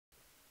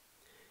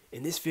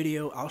In this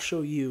video, I'll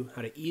show you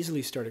how to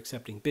easily start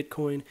accepting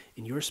Bitcoin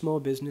in your small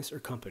business or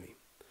company,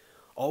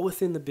 all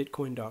within the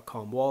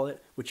Bitcoin.com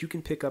wallet, which you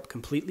can pick up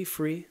completely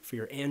free for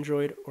your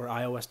Android or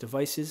iOS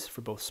devices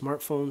for both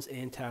smartphones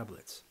and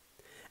tablets.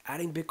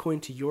 Adding Bitcoin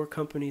to your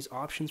company's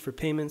options for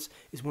payments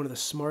is one of the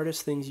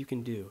smartest things you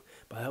can do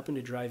by helping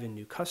to drive in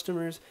new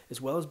customers, as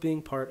well as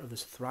being part of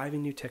this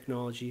thriving new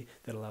technology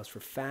that allows for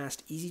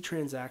fast, easy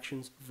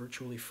transactions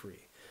virtually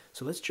free.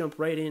 So let's jump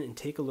right in and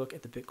take a look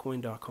at the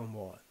Bitcoin.com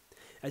wallet.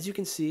 As you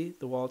can see,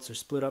 the wallets are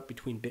split up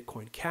between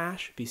Bitcoin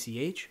Cash,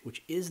 BCH,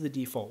 which is the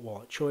default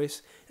wallet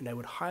choice, and I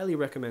would highly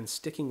recommend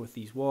sticking with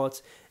these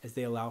wallets as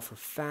they allow for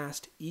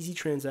fast, easy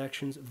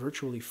transactions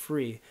virtually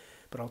free.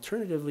 But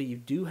alternatively, you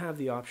do have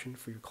the option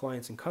for your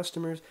clients and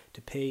customers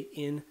to pay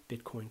in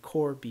Bitcoin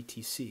Core,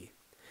 BTC.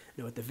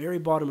 Now at the very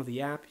bottom of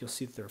the app, you'll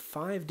see that there are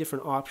 5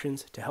 different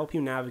options to help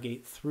you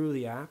navigate through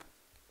the app,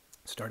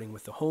 starting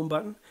with the home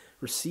button,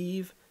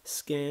 receive,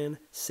 scan,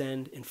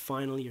 send, and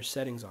finally your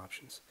settings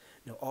options.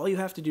 Now all you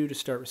have to do to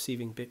start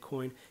receiving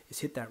Bitcoin is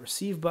hit that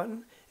receive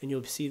button, and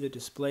you'll see the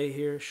display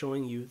here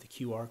showing you the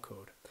QR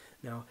code.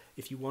 Now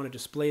if you want to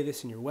display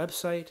this in your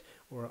website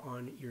or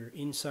on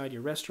inside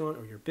your restaurant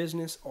or your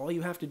business, all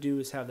you have to do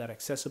is have that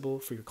accessible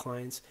for your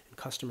clients and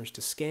customers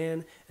to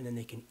scan, and then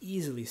they can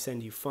easily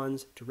send you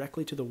funds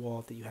directly to the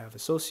wallet that you have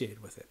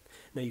associated with it.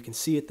 Now you can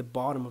see at the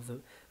bottom of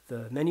the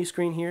menu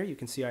screen here, you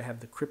can see I have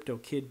the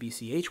CryptoKid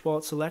BCH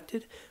wallet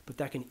selected, but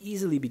that can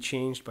easily be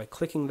changed by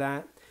clicking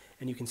that,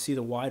 and you can see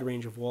the wide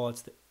range of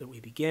wallets that we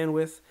began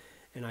with,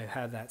 and I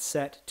have that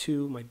set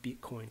to my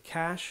Bitcoin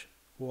Cash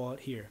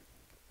wallet here.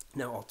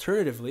 Now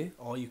alternatively,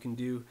 all you can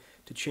do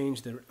to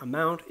change the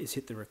amount is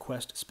hit the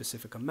request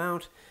specific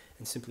amount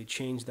and simply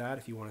change that.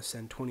 If you want to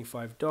send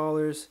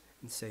 $25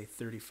 and say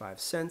 35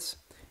 cents,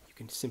 you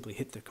can simply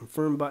hit the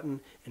confirm button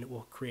and it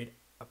will create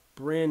a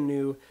brand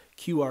new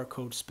QR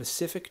code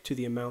specific to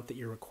the amount that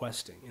you're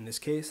requesting. In this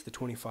case, the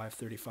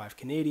 25.35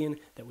 Canadian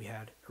that we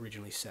had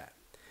originally set.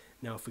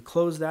 Now if we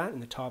close that in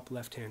the top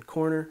left hand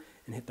corner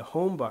and hit the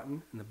home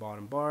button in the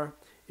bottom bar,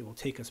 it will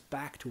take us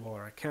back to all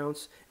our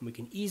accounts, and we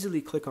can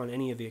easily click on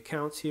any of the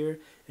accounts here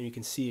and you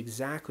can see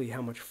exactly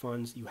how much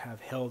funds you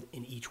have held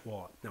in each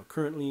wallet. Now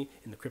currently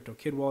in the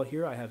CryptoKid wallet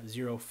here, I have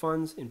 0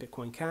 funds in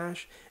Bitcoin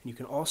Cash, and you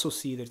can also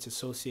see that it's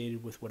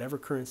associated with whatever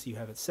currency you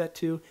have it set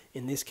to,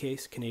 in this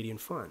case Canadian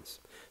funds.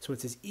 So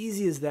it's as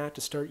easy as that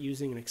to start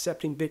using and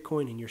accepting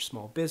Bitcoin in your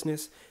small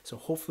business. So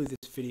hopefully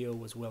this video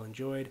was well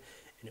enjoyed,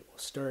 and it will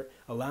start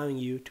allowing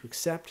you to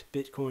accept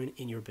Bitcoin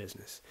in your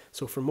business.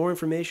 So for more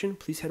information,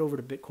 please head over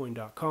to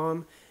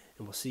Bitcoin.com,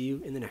 and we'll see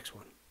you in the next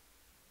one.